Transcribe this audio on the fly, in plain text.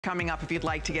coming up if you'd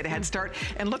like to get a head start.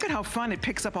 And look at how fun it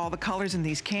picks up all the colors in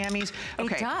these camis.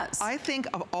 Okay, it does. I think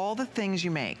of all the things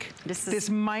you make, this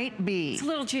might be... It's a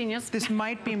little genius. This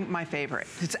might be my favorite.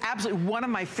 It's absolutely one of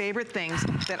my favorite things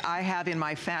that I have in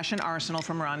my fashion arsenal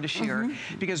from Rhonda Shear,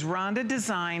 because Rhonda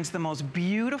designs the most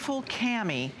beautiful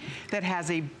cami that has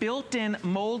a built-in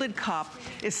molded cup.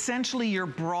 Essentially, your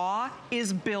bra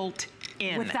is built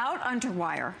in. Without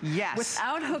underwire. Yes.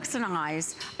 Without hooks and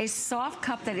eyes. A soft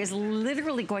cup that is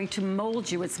literally going to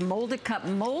mold you. It's molded cup,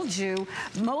 mold to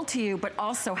you, but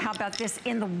also, how about this?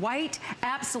 In the white,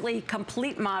 absolutely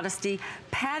complete modesty,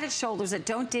 padded shoulders that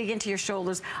don't dig into your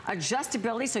shoulders,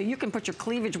 adjustability so you can put your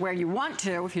cleavage where you want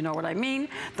to, if you know what I mean.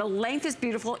 The length is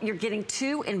beautiful. You're getting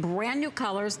two in brand new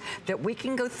colors that we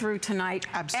can go through tonight.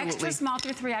 Absolutely. Extra small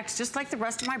through 3X, just like the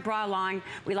rest of my bra line.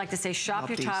 We like to say shop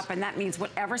your top, and that means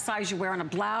whatever size you wear on a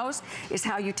blouse is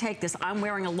how you take this. I'm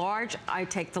wearing a large, I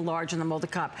take the large in the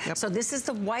molded cup. Yep. So this is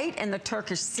the white and the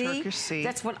Turkish sea. Turkish sea.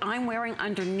 That's what I'm wearing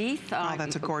underneath. Oh,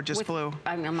 that's a gorgeous blue.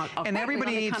 And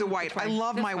everybody needs the white. I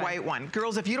love my white one.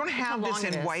 Girls, if you don't have this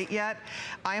in white yet,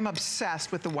 I am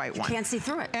obsessed with the white one. You can't see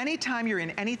through it. Anytime you're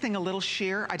in anything a little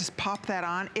sheer, I just pop that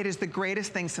on. It is the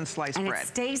greatest thing since sliced bread. And it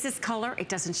stays this color. It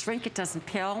doesn't shrink. It doesn't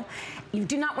pill. You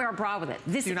do not wear a bra with it.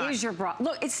 This is your bra.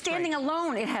 Look, it's standing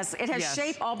alone. It has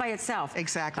shape all by itself.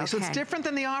 Exactly. Okay. So it's different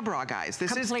than the A bra, guys.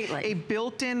 This is a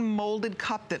built-in molded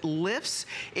cup that lifts.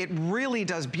 It really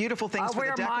does beautiful things for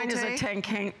the décolleté. Mine is a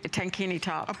tankini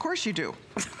top. Of course you do.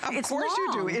 Of course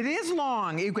you do. It is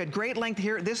long. You've got great length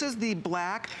here. This is the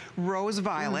black rose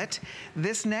violet.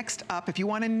 This next up, if you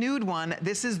want a nude one,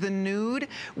 this is the nude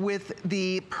with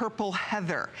the purple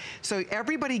heather. So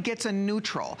everybody gets a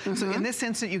neutral. So in this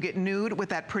instant, you get nude with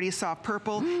that pretty soft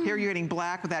purple. Here you're getting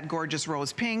black with that gorgeous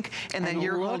rose pink. And then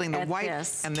you're holding the white.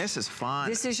 And this is fun.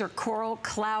 This is your Coral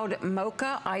Cloud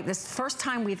Mocha. This first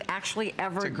time we've actually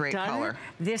ever done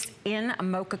this in a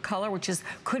mocha color, which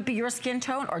could be your skin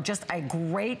tone or just a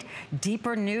great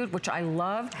deeper nude, which I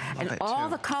love. And all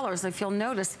the colors, if you'll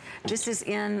notice, this is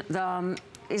in the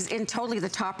totally the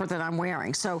topper that I'm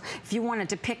wearing. So if you wanted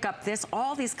to pick up this,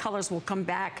 all these colors will come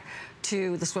back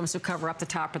to the swimsuit cover up the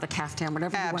top or the caftan,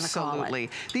 whatever you want to call it. Absolutely.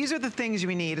 These are the things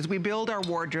we need as we build our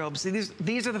wardrobes.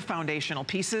 These are the foundational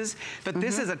pieces, but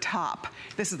this is a top.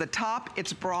 This is the top,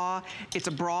 it's bra, it's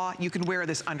a bra. You can wear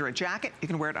this under a jacket. You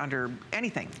can wear it under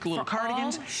anything. Little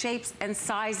cardigans. All shapes and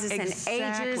sizes and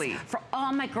ages. For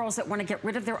all my girls that want to get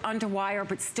rid of their underwire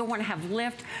but still want to have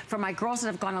lift. For my girls that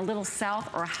have gone a little south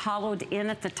or hollowed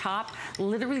in at the top,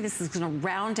 literally this is going to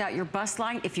round out your bust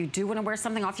line. If you do want to wear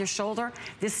something off your shoulder,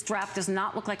 this strap does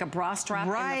not look like a bra strap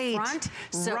in the front.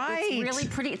 So it's really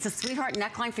pretty. It's a sweetheart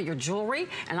neckline for your jewelry.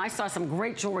 And I saw some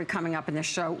great jewelry coming up in this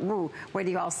show. Ooh, wait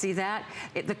till you all see that.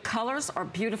 The colors are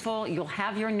beautiful. You'll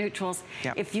have your neutrals.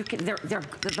 If you can,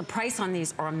 the price on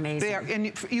these are amazing. They are,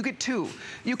 and you get two.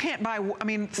 You can't buy, I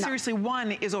mean, seriously,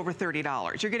 one is over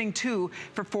 $30. You're getting two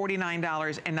for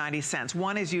 $49.90.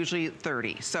 One is usually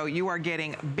 $30. So you are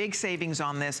getting big savings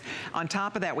on this. On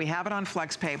top of that, we have it on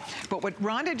FlexPay. But what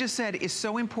Rhonda just said is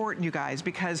so important, you guys,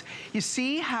 because you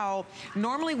see how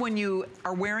normally when you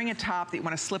are wearing a top that you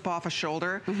want to slip off a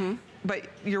shoulder, but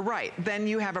you're right, then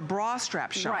you have a bra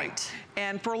strap showing.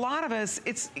 And for a lot of us,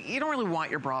 you don't really want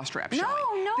your bra strap showing.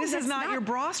 No, this is not your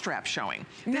bra strap showing.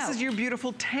 This is your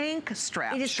beautiful tank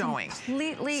strap showing.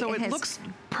 Completely. So it looks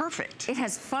perfect. It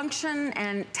has function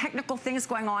and technical things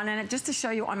going on in it. Just to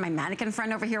show you on my mannequin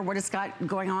friend over here what it's got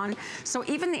going on. So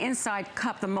even the inside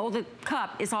cup, the molded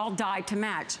cup, is all dyed to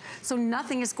match. So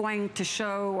nothing is going to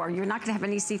show, or you're not going to have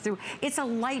any see-through. It's a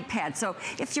light pad. So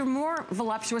if you're more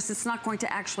voluptuous, it's not going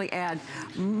to actually add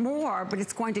more, but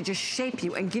it's going to just shape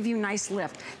you and give you nice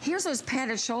lift. Here's those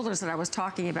padded shoulders that I was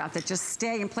talking about that just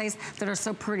stay in place, that are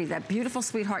so pretty. That beautiful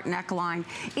sweetheart neckline.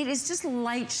 It is just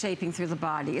light shaping through the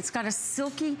body. It's got a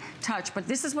silky touch, but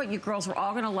this is what you girls are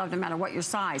all going to love no matter what your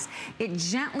size. It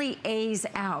gently A's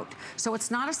out. So it's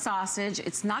not a sausage.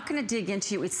 It's not going to dig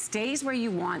into you. It stays where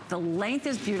you want. The length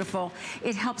is beautiful.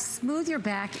 It helps smooth your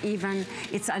back even.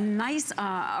 It's a nice,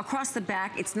 across the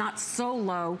back, it's not so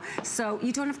low. So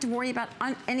you don't have to worry about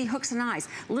any hooks and eyes.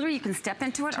 Literally, you can step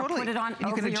into it or put it on over your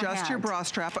head. You can adjust your bra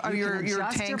strap, or your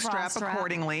tank strap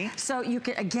accordingly. So you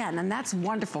can, again, and that's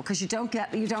wonderful because you don't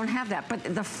have that.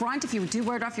 But the front, if you do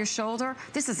wear it off your shoulder,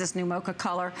 this is this new mocha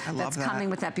color that's coming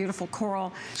with that beautiful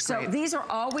coral. So these are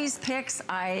always picks.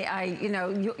 You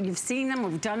know, you've seen them.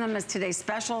 We've done them as today's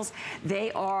specials.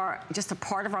 They are just a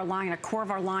part of our line, a core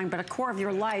of our line, but a core of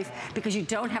your life because you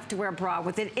don't have to wear a bra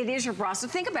with it. It is your bra. So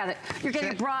think about it. You're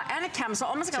getting a bra and a camisole,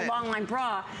 almost like a long line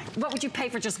bra, what would you pay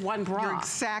for just one bra? You're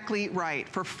exactly right.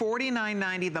 For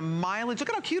 $49.90, the mileage, look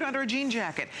at how cute under a jean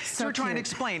jacket. So we're trying to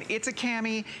explain, it's a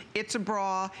cami, it's a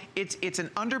bra, it's an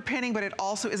underpinning, but it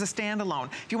also is a standalone.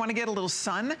 If you want to get a little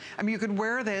sun, I mean, you could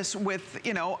wear this with,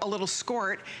 you know, a little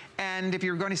skirt, and if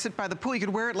you're going to sit by the pool, you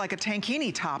could wear it like a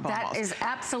tankini top almost. That is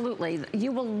absolutely,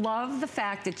 you will love the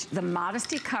fact that the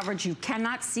modesty coverage, you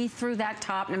cannot see through that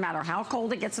top no matter how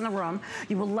cold it gets in the room.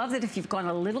 You will love that if you've gone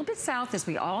a little bit south, as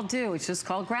we all do, it's just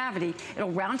called gravity,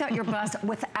 it'll round out your bust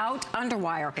without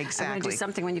underwire. Exactly. I'm going to do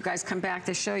something when you guys come back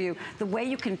to show you the way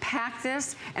you can pack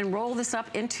this and roll this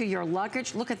up into your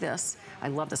luggage. Look at this. I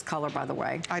love this color, by the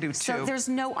way. I do too. So there's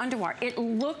no underwire. It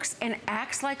looks and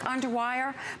acts like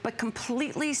underwire, but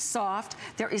completely soft.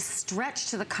 There is stretch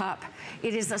to the cup.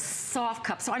 It is a soft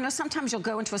cup. So I know sometimes you'll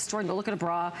go into a store and you'll look at a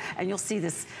bra and you'll see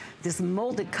this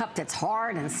molded cup that's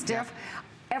hard and stiff. Yeah.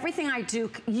 Everything I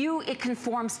do, it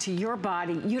conforms to your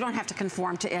body. You don't have to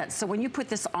conform to it. So when you put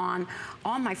this on,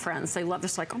 all my friends, they love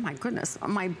this, like, oh my goodness,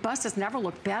 my bust has never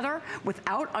looked better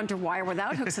without underwire,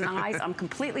 without hooks and eyes. I'm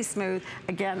completely smooth.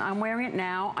 Again, I'm wearing it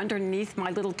now underneath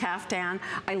my little caftan.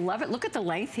 I love it. Look at the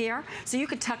length here. So you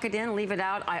could tuck it in, leave it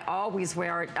out. I always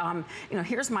wear it. You know,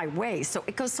 here's my waist, so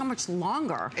it goes so much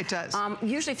longer. It does.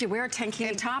 Usually if you wear a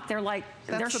tankini top,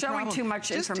 they're showing too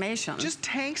much information. Just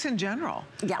tanks in general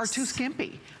are too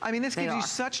skimpy. I mean, this gives you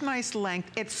such nice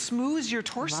length. It smooths your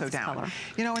torso down. Color.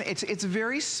 You know, it's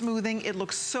very smoothing. It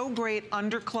looks so great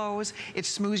under clothes. It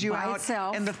smooths you out.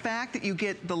 Itself. And the fact that you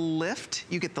get the lift,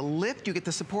 you get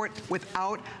the support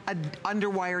without an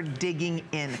underwire digging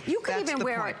in. You could even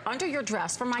wear it under your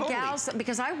dress. For my gals,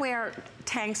 because I wear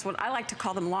tanks, what I like to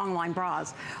call them long line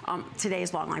bras,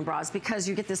 today's long line bras, because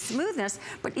you get this smoothness,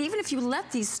 but even if you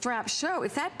let these straps show,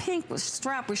 if that pink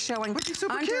strap was showing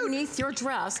underneath your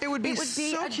dress, it would be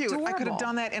so cute. Adorable. I could have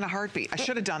done that in a heartbeat. I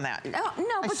should have done that.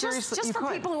 No, but just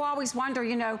for people who always wonder,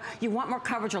 you know, you want more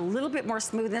coverage, a little bit more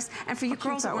smoothness, and for you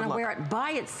girls that want to wear it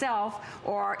by itself,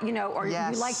 or, you know, or you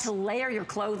like to layer your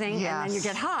clothing and then you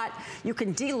get hot, you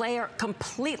can de-layer,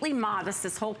 completely modest,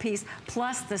 this whole piece,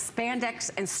 plus the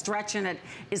spandex and stretch in it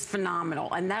is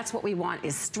phenomenal. And that's what we want,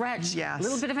 is stretch, a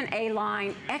little bit of an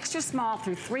A-line, extra small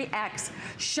through 3X.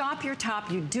 Shop your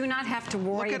top. You do not have to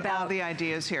worry about... Look at all the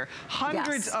ideas here.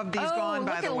 Hundreds of these gone,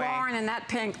 by the way. Look at Lauren in that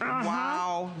pink.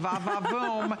 Wow,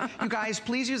 va-va-boom. You guys,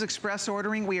 please use express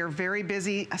ordering. We are very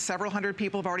busy. Several hundred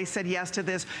people have already said yes to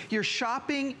this. You're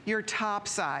shopping your top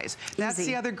size. That's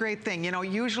the other great thing. You know,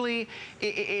 usually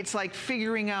it's like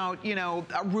figuring out, you know,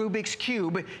 a Rubik's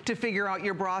Cube to figure out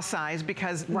your bra size,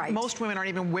 because most women aren't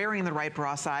even wearing the right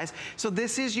bra size. So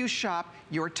this is, you shop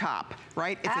your top,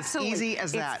 right? It's as easy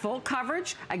as that. It's full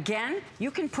coverage. Again,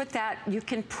 you can put that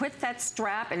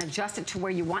strap and adjust it to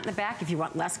where you want in the back. If you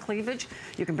want less cleavage,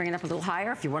 you can bring it up a little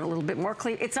higher. If you want a little bit more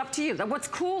cleavage, it's up to you. What's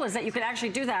cool is that you can actually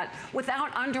do that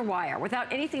without underwire,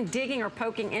 without anything digging or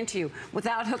poking into you,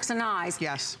 without hooks and eyes.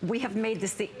 Yes. We have made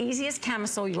this the easiest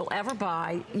camisole you will ever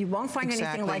buy. You won't find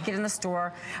anything like it in the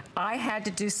store. I had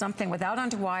to do something without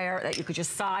underwire that you could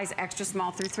just size extra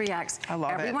small through 3X. I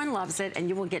love it. Everyone loves it, and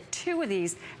you will get 2 of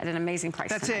these at an amazing price.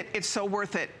 That's it. It's so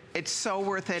worth it. It's so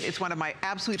worth it. It's one of my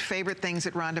absolute favorite things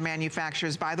that Rhonda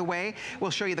manufactures. By the way, we'll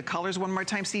show you the colors one more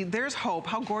time. See, there's Hope,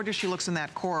 how gorgeous she looks in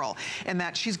that coral. And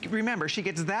that remember, she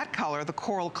gets that color, the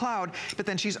coral cloud, but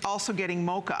then she's also getting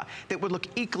mocha that would look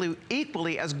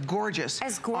equally as gorgeous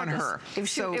on her.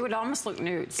 It would almost look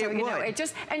nude. So, you know,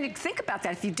 and think about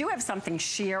that. If you do have something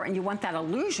sheer and you want that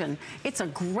illusion, it's a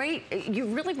great, you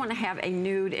really want to have a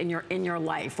nude in your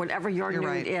life, whatever your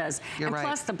nude is. And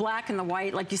plus the black and the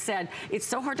white, like you said, it's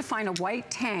so hard to find a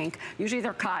white tank. Usually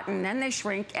they're cotton, then they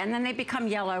shrink, and then they become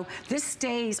yellow. This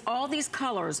stays, all these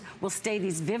colors will stay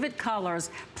these vivid colors,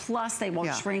 plus they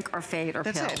won't shrink or fade or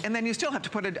pill. That's it. And then you still have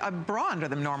to put a bra under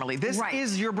them normally. This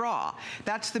is your bra.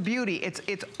 That's the beauty.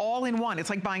 It's all in one. It's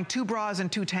like buying 2 bras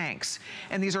and 2 tanks.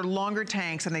 And these are longer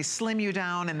tanks, and they slim you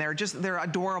down, and they're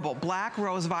adorable. Black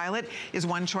Rose Violet is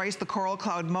one choice. The Coral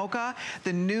Cloud Mocha,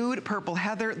 the Nude Purple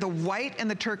Heather, the white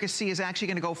and the Turquoise Sea is actually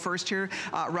going to go first here.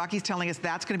 Rocky's telling us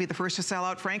that's going to be the first to sell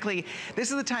out. Frankly, this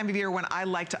is the time of year when I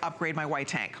like to upgrade my white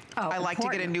tank. I like to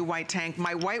get a new white tank.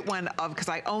 My white one, because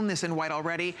I own this in white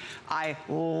already, I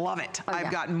love it. I've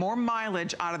gotten more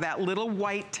mileage out of that little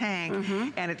white tank,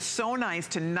 and it's so nice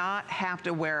to not have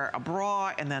to wear a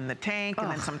bra and then the tank,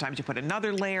 and then sometimes you put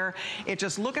another layer.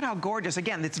 Look at how gorgeous.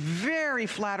 Again, it's very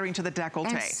flattering to the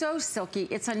décolleté. And so silky.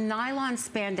 It's a nylon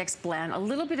spandex blend, a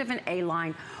little bit of an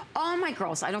A-line. All my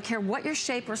girls, I don't care what your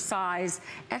shape or size,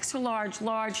 extra large,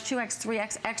 large, 2X,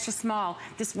 3X, extra small.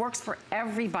 This works for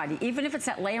everybody. Even if it's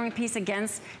that layering piece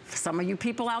against some of you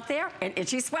people out there, an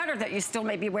itchy sweater that you still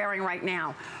may be wearing right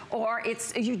now. Or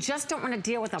it's, you just don't want to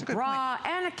deal with a bra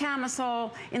and a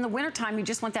camisole. In the wintertime, you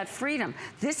just want that freedom.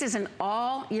 This is an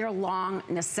all year long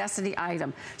necessity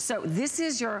item. So this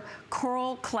is your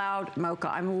Coral Cloud Mocha.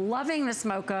 I'm loving this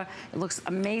mocha. It looks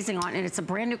amazing on, and it's a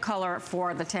brand new color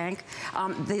for the tank.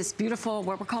 This beautiful,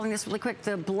 what we're calling this really quick,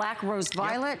 the black rose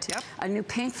violet. Yep. A new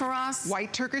pink for us.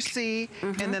 White Turkish sea,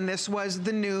 and then this was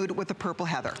the nude with the purple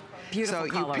heather. Beautiful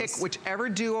so colors. You pick whichever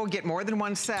duo, get more than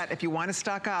one set. If you want to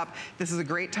stock up, this is a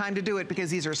great time to do it because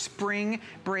these are spring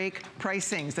break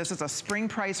pricings. This is a spring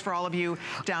price for all of you,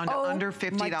 down to under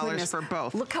 $50 for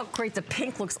both. Look how great the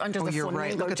pink looks under the you're flamingo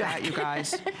right. Look at jacket. that, you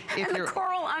guys. If and the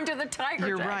coral under the tiger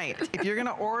You're jacket. right. If you're going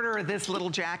to order this little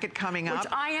jacket coming up.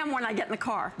 Which I am when I get in the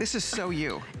car. This is so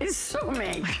you. It's so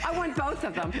me. I want both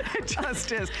of them. It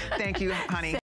just is. Thank you, honey.